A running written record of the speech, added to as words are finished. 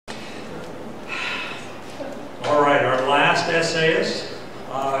essayist.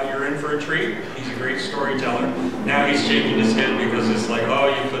 You're in for a treat. He's a great storyteller. Now he's shaking his head because it's like, oh,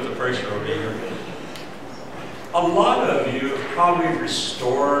 you put the pressure on me. A lot of you have probably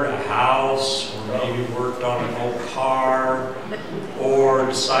restored a house, or maybe worked on an old car, or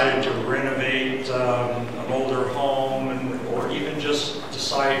decided to renovate an older home, or even just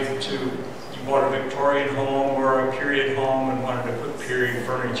decided to, you bought a Victorian home or a period home and wanted to put period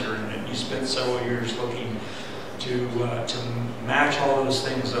furniture in it. You spent several years looking to match all those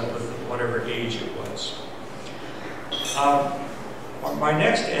things up with whatever age it was. My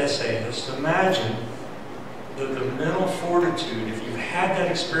next essay is to imagine that the mental fortitude, if you've had that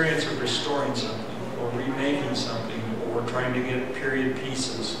experience of restoring something, or remaking something, or trying to get period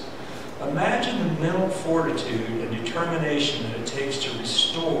pieces, imagine the mental fortitude and determination that it takes to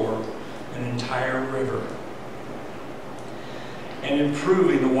restore an entire river, and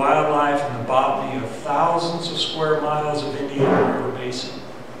improving the wildlife and the botany of thousands of square miles of Indiana River Basin.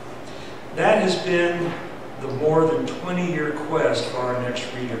 That has been the more than 20-year quest for our next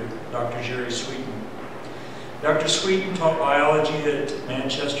reader, Dr. Jerry Sweeten. Dr. Sweeten taught biology at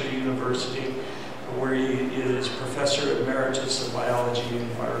Manchester University, where he is Professor Emeritus of Biology and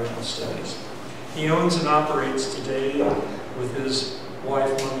Environmental Studies. He owns and operates today, with his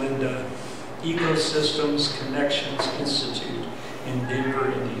wife Melinda, Ecosystems Connections Institute in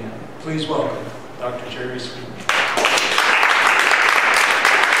Denver, Indiana. Please welcome Dr. Jerry Sweeten.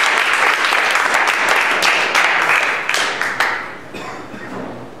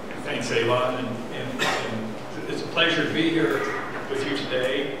 Thanks, Avon, and it's a pleasure to be here with you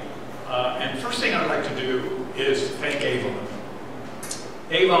today. And first thing I'd like to do is thank Avon.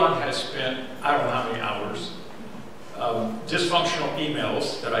 Avon has spent, I don't know how many hours, dysfunctional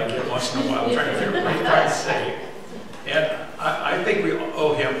emails that I get once in a while trying to figure out what I'm trying to say. And I think we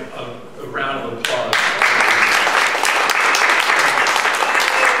owe him a round of applause.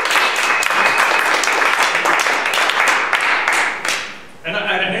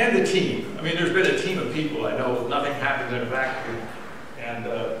 And the team. I mean, there's been a team of people. I know nothing happens in a vacuum, and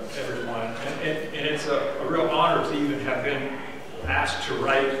everyone. And it's a real honor to even have been asked to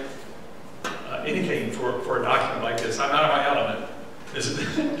write anything for a document like this. I'm out of my element. This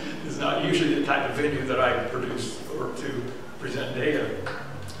is not usually the type of venue that I produce or to present data.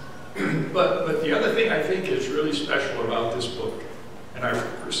 But the other thing I think is really special about this book, and I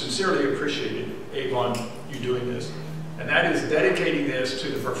sincerely appreciated, Avon, you doing this, and that is dedicating this to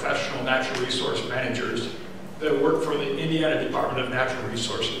the professional natural resource managers that work for the Indiana Department of Natural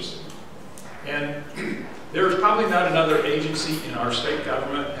Resources. And there's probably not another agency in our state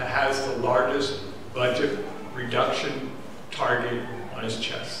government that has the largest budget reduction target on its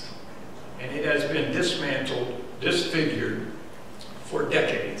chest. And it has been dismantled, disfigured for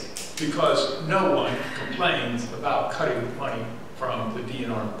decades because no one complains about cutting money from the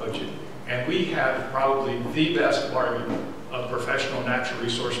DNR budget. And we have probably the best bargain of professional natural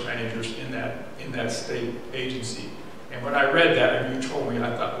resource managers in that state agency. And when I read that and you told me,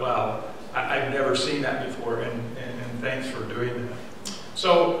 I thought, wow, I've never seen that before, and thanks for doing that.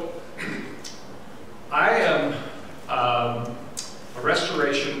 So I am a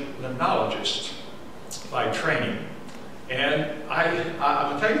restoration limnologist by training. And I'm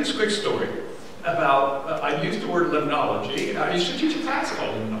going to tell you this quick story about, I used the word limnology. I used to teach a class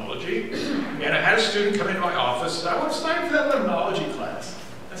called limnology, and I had a student come into my office and said, I want to sign for that limnology class.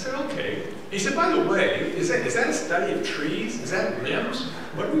 I said, okay. He said, by the way, is that a study of trees? Is that limbs?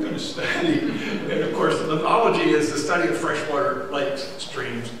 What are we going to study? And of course, limnology is the study of freshwater lakes,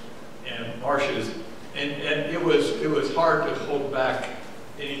 streams, and marshes. And it was hard to hold back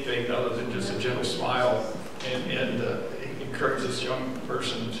anything other than just a gentle smile and encourage this young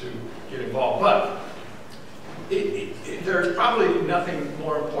person to get involved. But there's probably nothing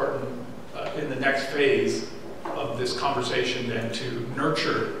more important in the next phase of this conversation than to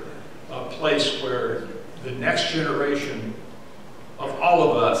nurture a place where the next generation of all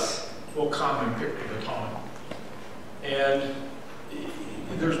of us will come and pick the baton. And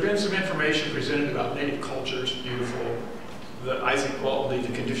there's been some information presented about native cultures, beautiful. The Isaac Walton,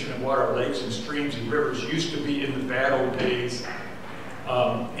 the condition of water, lakes and streams and rivers used to be in the bad old days.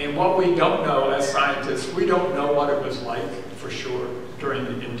 And what we don't know as scientists, we don't know what it was like for sure during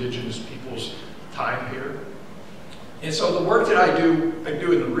the indigenous people's time here. And so the work that I do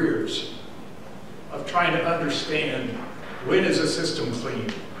in the rears of trying to understand when is a system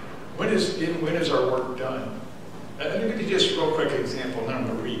clean, when is our work done. Let me give you just a real quick example, and then I'm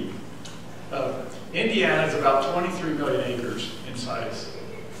going to read. Indiana is about 23 million acres in size.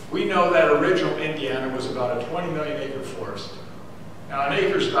 We know that original Indiana was about a 20 million acre forest. Now an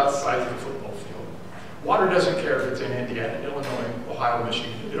acre is about the size of a football field. water doesn't care if it's in Indiana, Illinois, Ohio,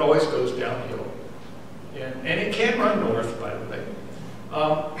 Michigan. It always goes downhill. And it can run north, by the way.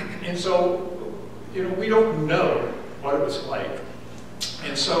 And so, you know, we don't know what it was like.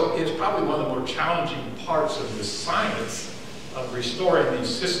 And so it's probably one of the more challenging parts of the science of restoring these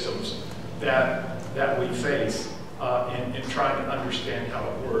systems that we face in trying to understand how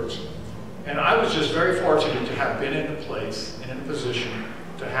it works. And I was just very fortunate to have been in a place and in a position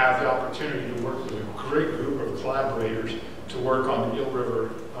to have the opportunity to work with a great group of collaborators to work on the Eel River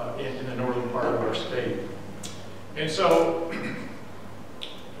in the northern part of our state. And so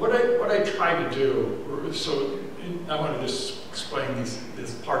what I try to do, so I want to just explain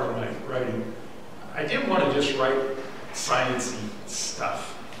this part of my writing. I didn't want to just write sciencey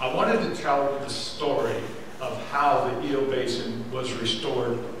stuff. I wanted to tell the story of how the Eel Basin was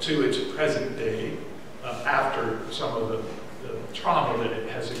restored to its present day after some of the trauma that it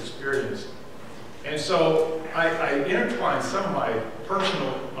has experienced. And so I intertwined some of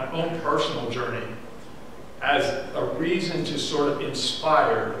my own personal journey as a reason to sort of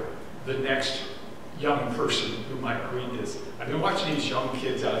inspire the next young person who might read this. I've been watching these young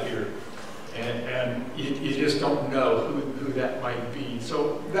kids out here, and you just don't know who that might be.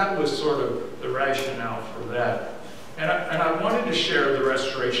 So that was sort of the rationale for that. And I wanted to share the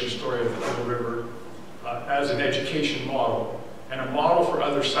restoration story of the river as an education model, and a model for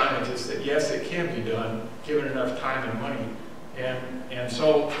other scientists that yes, it can be done, given enough time and money. And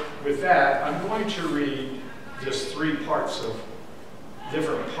so with that, I'm going to read just three parts of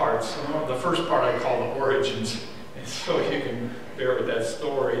different parts. The first part I call the origins, and so you can bear with that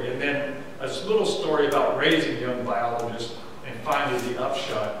story. And then a little story about raising young biologists, and finally the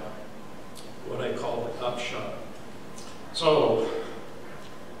upshot, what I call the upshot. So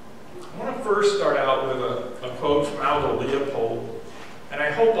I want to first start out with a quote from Aldo Leopold, and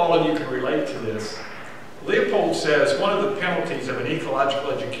I hope all of you can relate to this. Leopold says, one of the penalties of an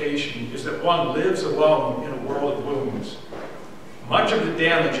ecological education is that one lives alone in a world of wounds. Much of the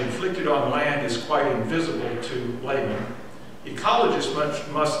damage inflicted on land is quite invisible to laymen.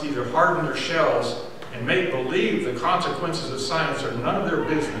 Ecologists must either harden their shells and make believe the consequences of science are none of their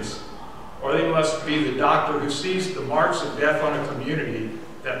business, or they must be the doctor who sees the marks of death on a community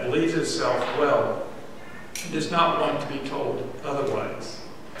that believes itself well and does not want to be told otherwise.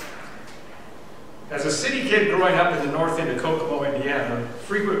 As a city kid growing up in the north end of Kokomo, Indiana,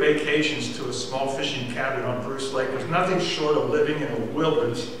 frequent vacations to a small fishing cabin on Bruce Lake was nothing short of living in a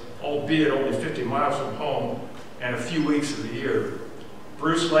wilderness, albeit only 50 miles from home and a few weeks of the year.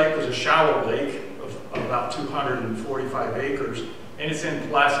 Bruce Lake was a shallow lake of about 245 acres, and it's in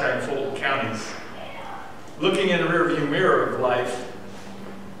Pulaski and Fulton counties. Looking in the rearview mirror of life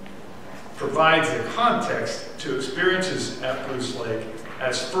provides the context to experiences at Bruce Lake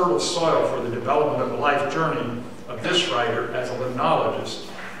as fertile soil for the development of the life journey of this writer as a limnologist.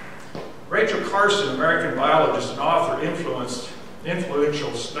 Rachel Carson, American biologist and author, influential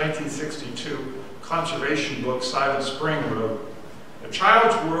 1962 conservation book Silent Spring wrote, "A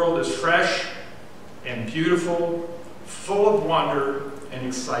child's world is fresh and beautiful, full of wonder and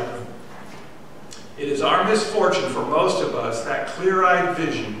excitement. It is our misfortune for most of us that clear-eyed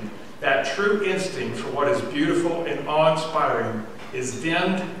vision, that true instinct for what is beautiful and awe-inspiring is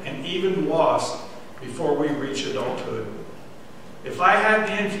dimmed and even lost before we reach adulthood. If I had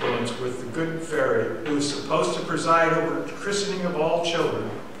the influence with the good fairy who is supposed to preside over the christening of all children,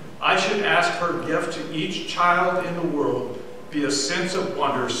 I should ask her gift to each child in the world be a sense of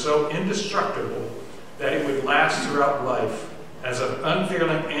wonder so indestructible that it would last throughout life as an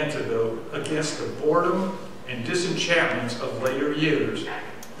unfailing antidote against the boredom and disenchantments of later years,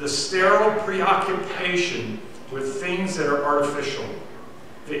 the sterile preoccupation with things that are artificial,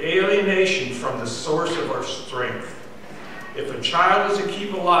 the alienation from the source of our strength. If a child is to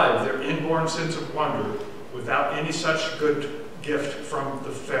keep alive their inborn sense of wonder without any such good gift from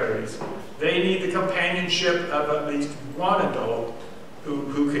the fairies, they need the companionship of at least one adult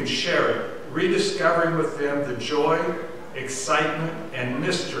who can share it, rediscovering with them the joy, excitement, and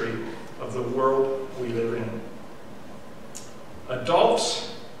mystery of the world we live in."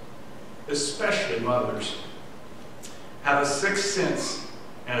 Adults, especially mothers, have a sixth sense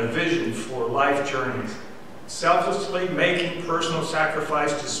and a vision for life journeys, selflessly making personal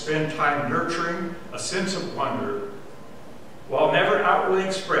sacrifice to spend time nurturing a sense of wonder. While never outwardly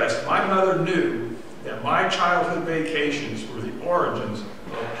expressed, my mother knew that my childhood vacations were the origins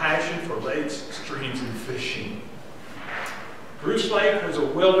of a passion for lakes, streams, and fishing. Bruce Lake was a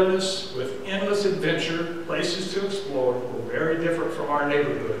wilderness with endless adventure, places to explore were very different from our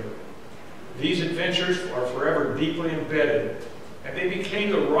neighborhood. These adventures are forever deeply embedded, and they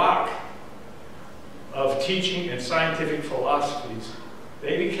became the rock of teaching and scientific philosophies.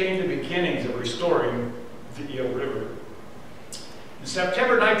 They became the beginnings of restoring the Eel River. In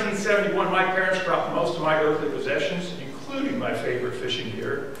September 1971, my parents dropped most of my earthly possessions, including my favorite fishing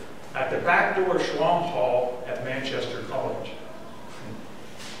gear, at the back door Schwalm Hall at Manchester College.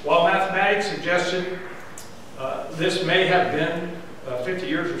 While mathematics suggested this may have been 50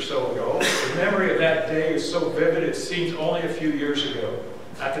 years or so ago, the memory of that day is so vivid it seems only a few years ago.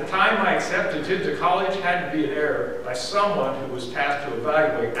 At the time my acceptance into college had to be an error by someone who was tasked to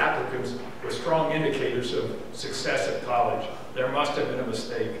evaluate applicants with strong indicators of success at college. There must have been a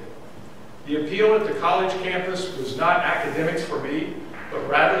mistake. The appeal at the college campus was not academics for me, but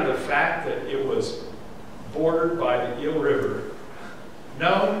rather the fact that it was bordered by the Eel River,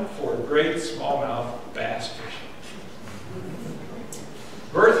 known for great smallmouth bass fishing.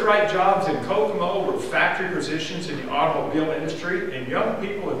 Birthright jobs in Kokomo were factory positions in the automobile industry, and young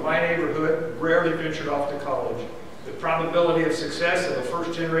people in my neighborhood rarely ventured off to college. The probability of success of a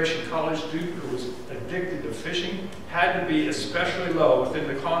first-generation college student who was addicted to fishing had to be especially low within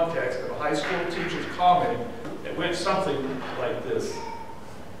the context of a high school teacher's comment that went something like this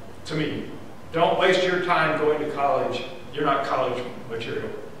to me: "Don't waste your time going to college. You're not college material."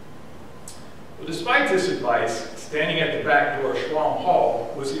 Well, despite this advice, standing at the back door of Schwalm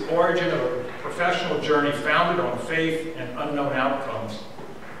Hall was the origin of a professional journey founded on faith and unknown outcomes.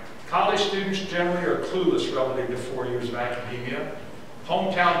 College students generally are clueless relative to 4 years of academia. My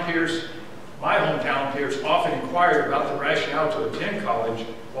hometown peers often inquired about the rationale to attend college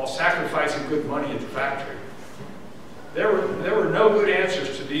while sacrificing good money at the factory. There were no good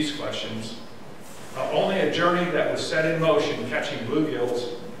answers to these questions, only a journey that was set in motion catching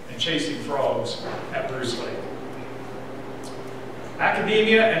bluegills and chasing frogs at Bruce Lake.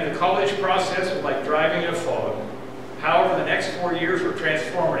 Academia and the college process were like driving in a fog. However, the next 4 years were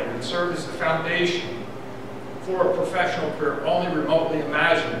transformative and served as the foundation for a professional career only remotely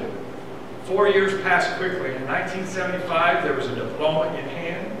imaginable. 4 years passed quickly. In 1975, there was a diploma in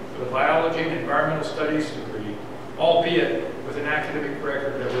hand with a biology and environmental studies degree, albeit with an academic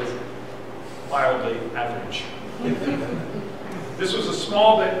record that was mildly average. This was a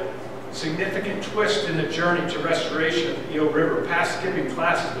small but significant twist in the journey to restoration of the Eel River, past skipping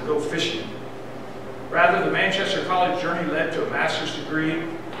classes to go fishing. Rather, the Manchester College journey led to a master's degree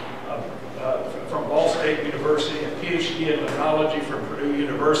from Ball State University and a PhD in limnology from Purdue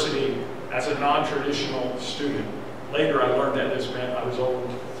University as a non-traditional student. Later, I learned that this meant I was old.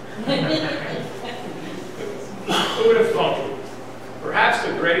 Who would have thunk it? Perhaps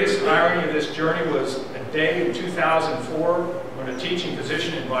the greatest irony of this journey was a day in 2004 when a teaching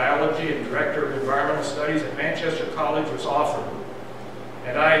position in biology and director of environmental studies at Manchester College was offered,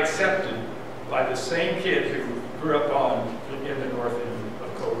 and I accepted by the same kid who grew up in the north end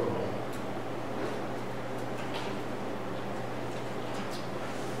of Kokomo.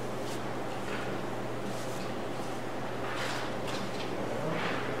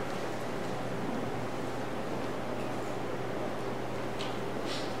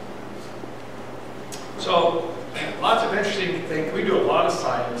 So, lots of interesting things. We do a lot of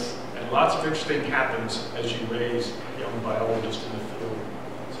science, and lots of interesting happens as you raise young biologists in the field.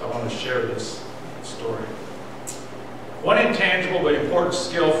 So I want to share this story. One intangible but important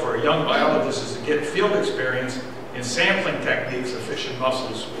skill for a young biologist is to get field experience in sampling techniques of fish and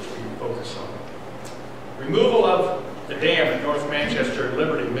mussels, which we focus on. Removal of the dam at North Manchester and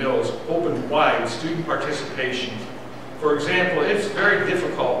Liberty Mills opened wide student participation. For example, it's very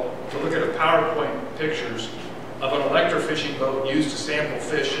difficult to look at a PowerPoint pictures of an electrofishing boat used to sample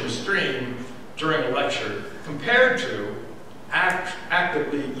fish in a stream during a lecture, compared to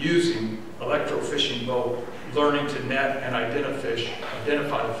actively using electrofishing boat, learning to net and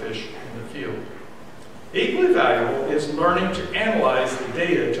identify fish in the field. Equally valuable is learning to analyze the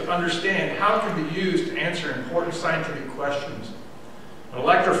data to understand how it can be used to answer important scientific questions. An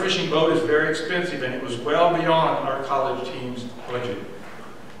electrofishing boat is very expensive, and it was well beyond our college team's budget.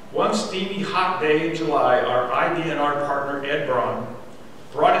 One steamy hot day in July, our IDNR partner, Ed Braun,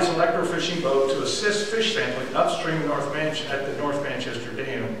 brought his electrofishing boat to assist fish sampling upstream at the North Manchester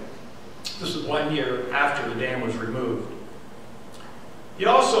Dam. This was 1 year after the dam was removed. He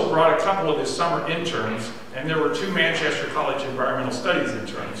also brought a couple of his summer interns, and there were 2 Manchester College Environmental Studies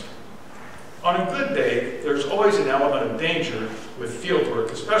interns. On a good day, there's always an element of danger with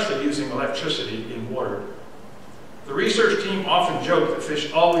fieldwork, especially using electricity in water. The research team often joked that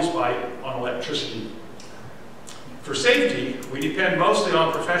fish always bite on electricity. For safety, we depend mostly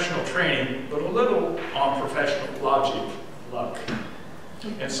on professional training, but a little on professional luck,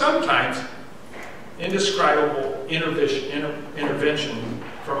 and sometimes indescribable intervention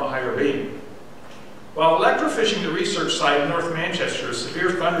from a higher being. While electrofishing the research site in North Manchester, a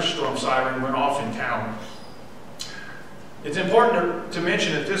severe thunderstorm siren went off in town. It's important to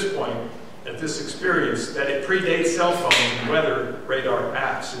mention at this point, at this experience, that it predates cell phones and weather radar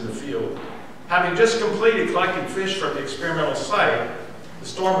apps in the field. Having just completed collecting fish from the experimental site, the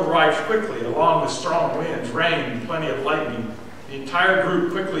storm arrived quickly, along with strong winds, rain, and plenty of lightning. The entire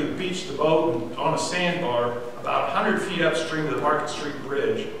group quickly beached the boat on a sandbar about 100 feet upstream of the Market Street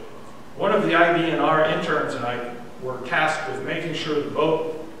Bridge. One of the IDNR interns and I were tasked with making sure the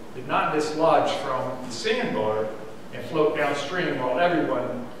boat did not dislodge from the sandbar and float downstream while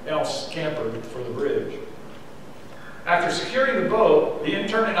everyone else scampered for the bridge. After securing the boat, the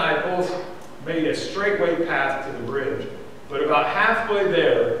intern and I both made a straightway path to the bridge, but about halfway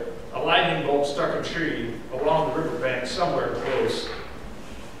there, a lightning bolt struck a tree along the riverbank somewhere close.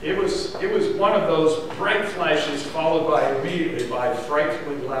 It was one of those bright flashes followed immediately by a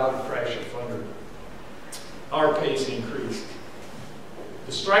frightfully loud crash of thunder. Our pace increased.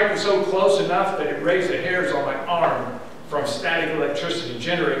 The strike was so close enough that it raised the hairs on my arm from static electricity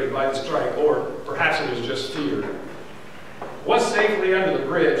generated by the strike, or perhaps it was just fear. Once safely under the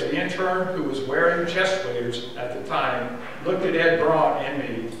bridge, the intern, who was wearing chest waders at the time, looked at Ed Braun and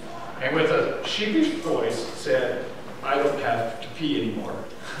me, and with a sheepish voice said, "I don't have to pee anymore."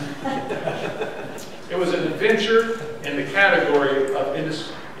 It was an adventure in the category of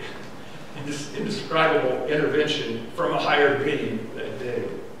indescribable intervention from a higher being that day.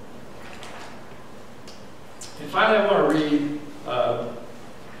 And finally, I want to read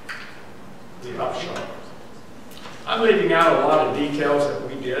the upshot. I'm leaving out a lot of details that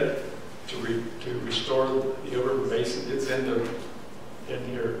we did to restore the Eel River Basin. It's in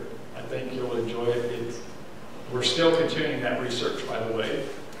here. I think you'll enjoy it. We're still continuing that research, by the way.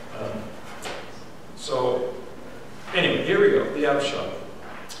 So anyway, here we go, the upshot.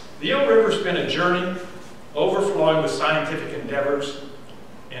 The Eel River's been a journey overflowing with scientific endeavors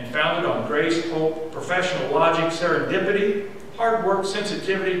and founded on grace, hope, professional logic, serendipity, hard work,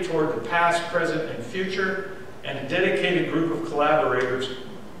 sensitivity toward the past, present, and future, and a dedicated group of collaborators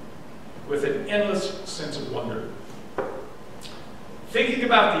with an endless sense of wonder. Thinking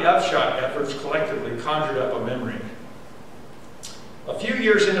about the upshot efforts collectively conjured up a memory. A few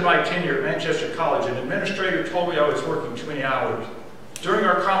years into my tenure at Manchester College, an administrator told me I was working too many hours. During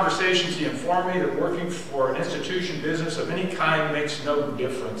our conversations, he informed me that working for an institution business of any kind makes no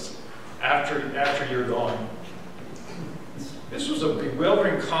difference after you're gone. This was a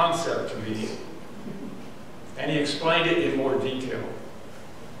bewildering concept to me, and he explained it in more detail.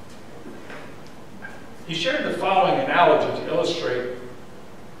 He shared the following analogy to illustrate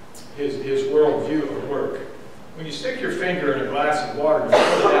his worldview of work. When you stick your finger in a glass of water and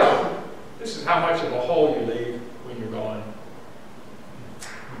pull it out, this is how much of a hole you leave when you're gone.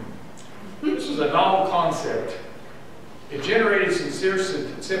 This was a novel concept. It generated sincere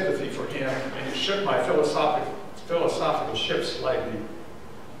sympathy for him, and it shook my philosophical ship slightly.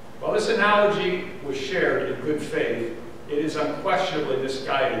 While this analogy was shared in good faith, it is unquestionably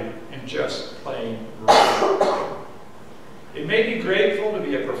misguided and just plain wrong. It made me grateful to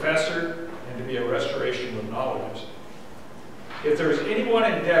be a professor and to be a restoration limnologist. If there is any one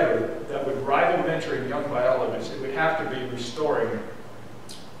endeavor that would rival mentoring young biologists, it would have to be restoring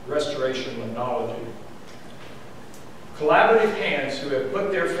restoration limnology. Collaborative hands who have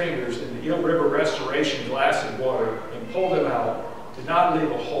put their fingers in the Eel River restoration glass of water and pulled them out did not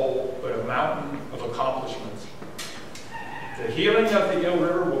leave a hole, but a mountain of accomplishments. The healing of the Eel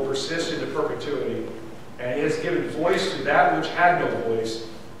River will persist into perpetuity, and it has given voice to that which had no voice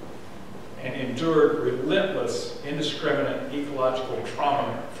and endured relentless, indiscriminate ecological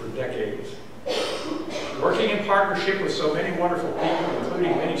trauma for decades. Working in partnership with so many wonderful people,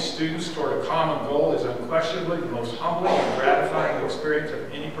 including many students, toward a common goal is unquestionably the most humbling and gratifying experience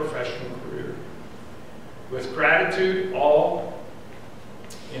of any professional career. With gratitude, all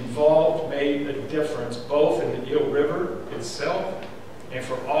involved made a difference, both in the Eel River itself and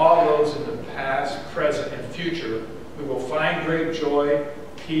for all those in the past, present, and future who will find great joy,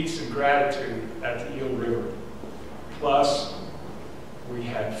 peace, and gratitude at the Eel River. Plus, we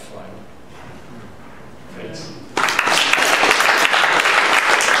had fun. Thanks.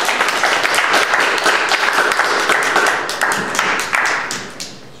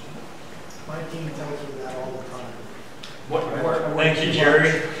 My team tells you that all the time. Thank you,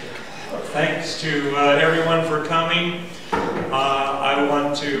 Jerry. Thanks to everyone for coming. I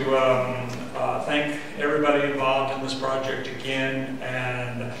want to thank everybody involved in this project again,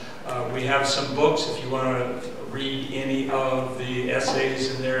 and we have some books if you want to read any of the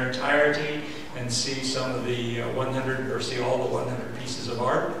essays in their entirety and see some of the 100, or see all the 100 pieces of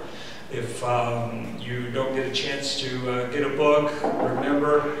art. If you don't get a chance to get a book,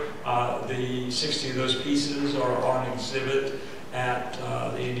 remember the 60 of those pieces are on exhibit at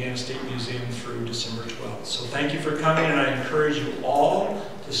the Indiana State Museum through December 12th. So thank you for coming, and I encourage you all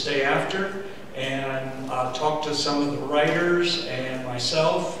to stay after and talk to some of the writers and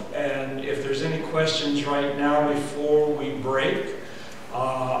myself. And if there's any questions right now before we break,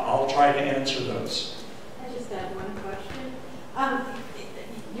 I'll try to answer those. I just have one question.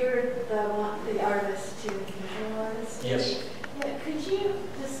 You're the artist too, visual artist? Yes. Yeah, could you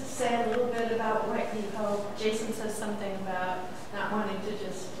just say a little bit about what you hope? Jason says something about not wanting to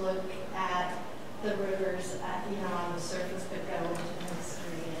just look at the rivers on the surface, but go into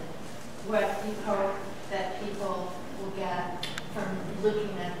history, and what you hope that people will get from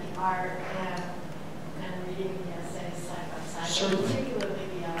looking at the art and reading the essays side by side, Certainly. particularly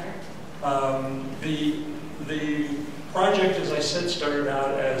the art. The project, as I said, started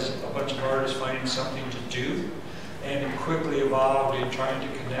out as a bunch of artists finding something to do, and it quickly evolved in trying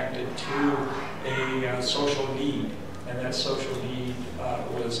to connect it to a social need. And that social need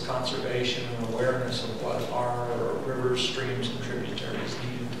was conservation and awareness of what our rivers, streams, and tributaries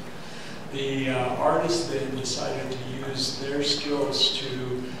needed. The artists then decided to use their skills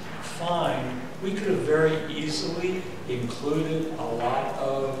to find, we could have very easily included a lot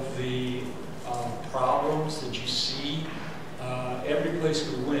of the problems that you see every place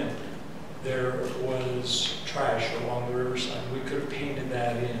we went. There was trash along the riverside. We could have painted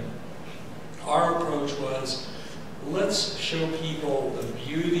that in. Our approach was, let's show people the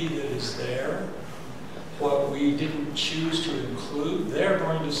beauty that is there. What we didn't choose to include, they're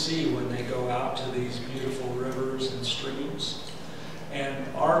going to see when they go out to these beautiful rivers and streams.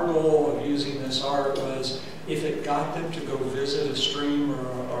 And our goal of using this art was, if it got them to go visit a stream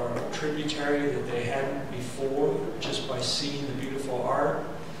or a tributary that they hadn't before, just by seeing the beautiful art,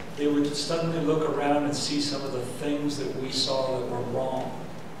 they would suddenly look around and see some of the things that we saw that were wrong.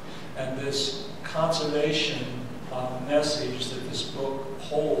 And this conservation message that this book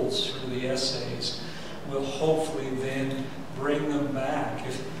holds through the essays will hopefully then bring them back.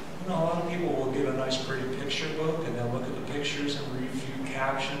 If, a lot of people will get a nice pretty picture book and they'll look at the pictures and review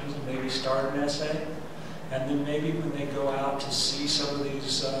captions and maybe start an essay. And then maybe when they go out to see some of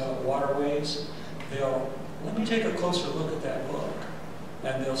these waterways, they'll, let me take a closer look at that book.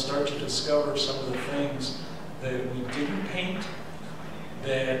 And they'll start to discover some of the things that we didn't paint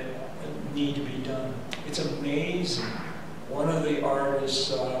that need to be done. It's amazing. One of the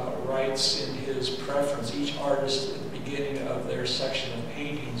artists writes in his preference, each artist at the beginning of their section of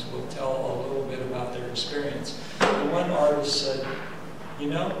paintings will tell a little bit about their experience. The one artist said,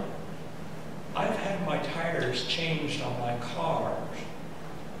 I've had my tires changed on my car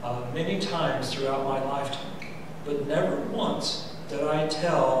many times throughout my lifetime, but never once did I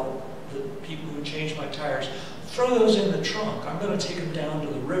tell the people who changed my tires, throw those in the trunk. I'm going to take them down to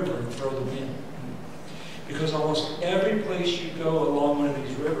the river and throw them in. Because almost every place you go along one of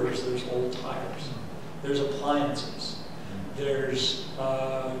these rivers, there's old tires, there's appliances, there's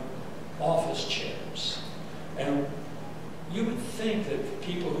office chairs. And you would think that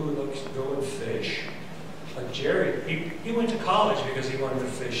people who go and fish, like Jerry, he went to college because he wanted to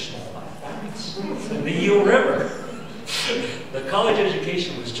fish smallmouth in the Eel River. The college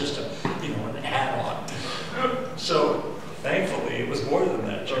education was just an add-on. So thankfully, it was more than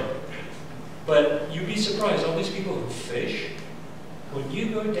that, Jerry. But you'd be surprised, all these people who fish, when you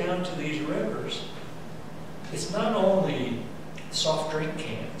go down to these rivers, it's not only soft drink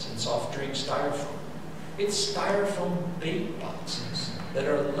cans and soft drink styrofoam. It's styrofoam bait boxes that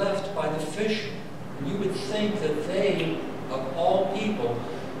are left by the fishermen. You would think that they, of all people,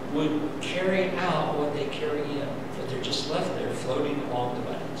 would carry out what they carry in, but they're just left there floating along the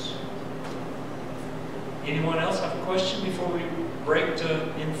banks. Anyone else have a question before we break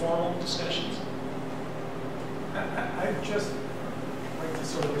to informal discussions? I'd just like to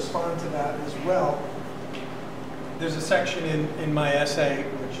sort of respond to that as well. There's a section in my essay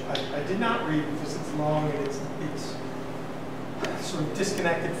which I did not read because it's long and it's sort of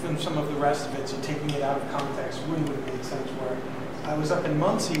disconnected from some of the rest of it, so taking it out of context wouldn't have made sense. Where I was up in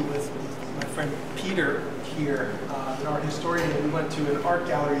Muncie with my friend Peter here, an art historian, and we went to an art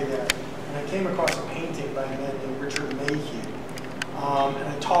gallery there. And I came across a painting by a man named Richard Mayhew. And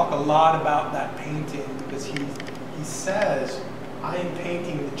I talk a lot about that painting because he says, I am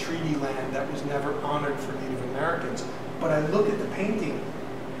painting the treaty land that was never honored for Native Americans. But I look at the painting,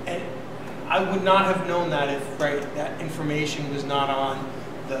 and I would not have known that if that information was not on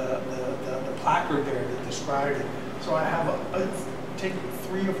the placard there that described it. So I have take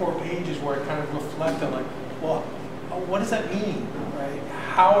 3 or 4 pages where I kind of reflect on well, what does that mean, right?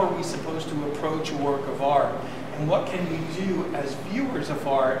 how are we supposed to approach a work of art? And what can we do as viewers of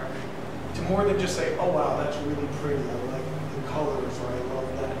art to more than just say, oh wow, that's really pretty, I like the colors, or I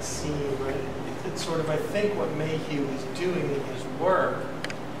love that scene, right? It's sort of, I think what Mayhew is doing in his work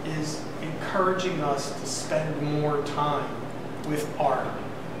is encouraging us to spend more time with art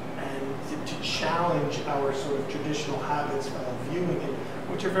and to challenge our sort of traditional habits of viewing it,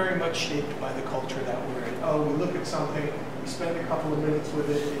 which are very much shaped by the culture that we're in. Oh, we look at something, we spend a couple of minutes with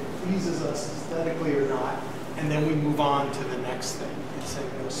it, it pleases us aesthetically or not, and then we move on to the next thing. It's saying,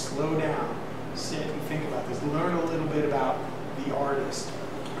 slow down, sit and think about this, learn a little bit about the artist,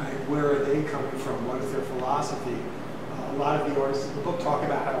 right? Where are they coming from? What is their philosophy? A lot of the artists in the book talk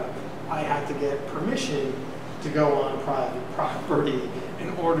about how I had to get permission to go on private property in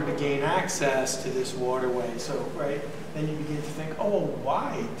order to gain access to this waterway. So, right, then you begin to think, oh, well,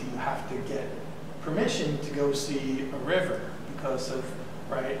 why do you have to get permission to go see a river? Because of,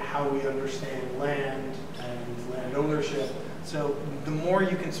 right, how we understand land and land ownership. So the more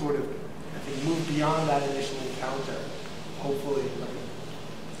you can sort of, I think, move beyond that initial encounter, hopefully.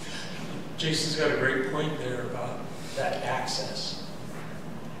 Jason's got a great point there about that access.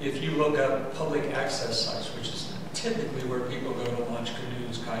 If you look up public access sites, which is typically where people go to launch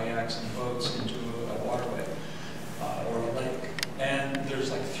canoes, kayaks, and boats into a waterway or a lake, and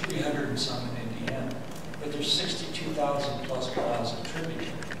there's like 300 and some in Indiana, but there's 62,000 plus miles of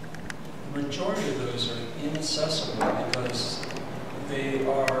tributary. The majority of those are inaccessible because they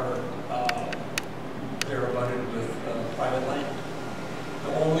are they're abutted with private land.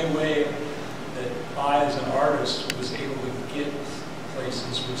 The only way that I, as an artist, was able to get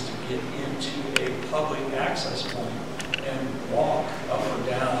places was to get into a public access point and walk up or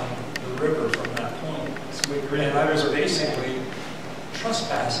down the river from that point. And I was basically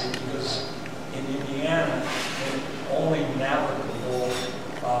trespassing because in Indiana, the only navigable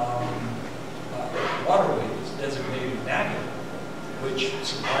waterway is designated navigable, which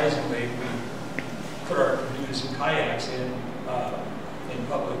surprisingly we put our canoes and kayaks in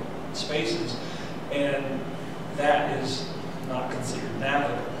public spaces, and that is not considered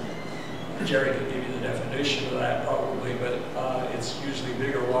navigable. Jerry could give you the definition of that probably, but it's usually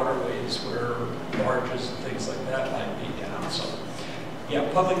bigger waterways where barges and things like that might be down. So, yeah,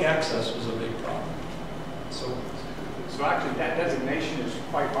 public access was a big problem. So actually, that designation is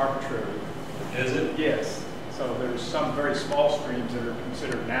quite arbitrary. Is it? Yes. So there's some very small streams that are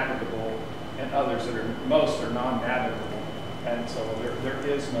considered navigable, and others that are, most are non-navigable. And so there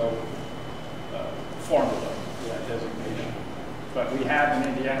is no formula for that designation. But we have in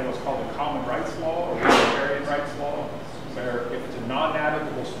Indiana what's called the Common Rights Law, or Riparian Rights Law, where if it's a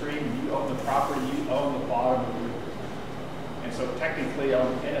non-navigable stream, you own the property, you own the bottom of the river. And so technically,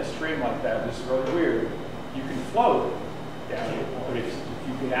 in a stream like that, this is really weird, you can float down it, but if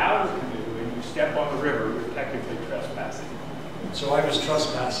you get out of the canoe and you step on the river, you're technically trespassing. So I was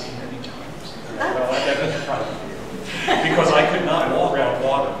trespassing many times. Well, that doesn't surprise me. Because I could not walk on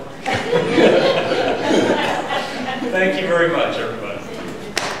water.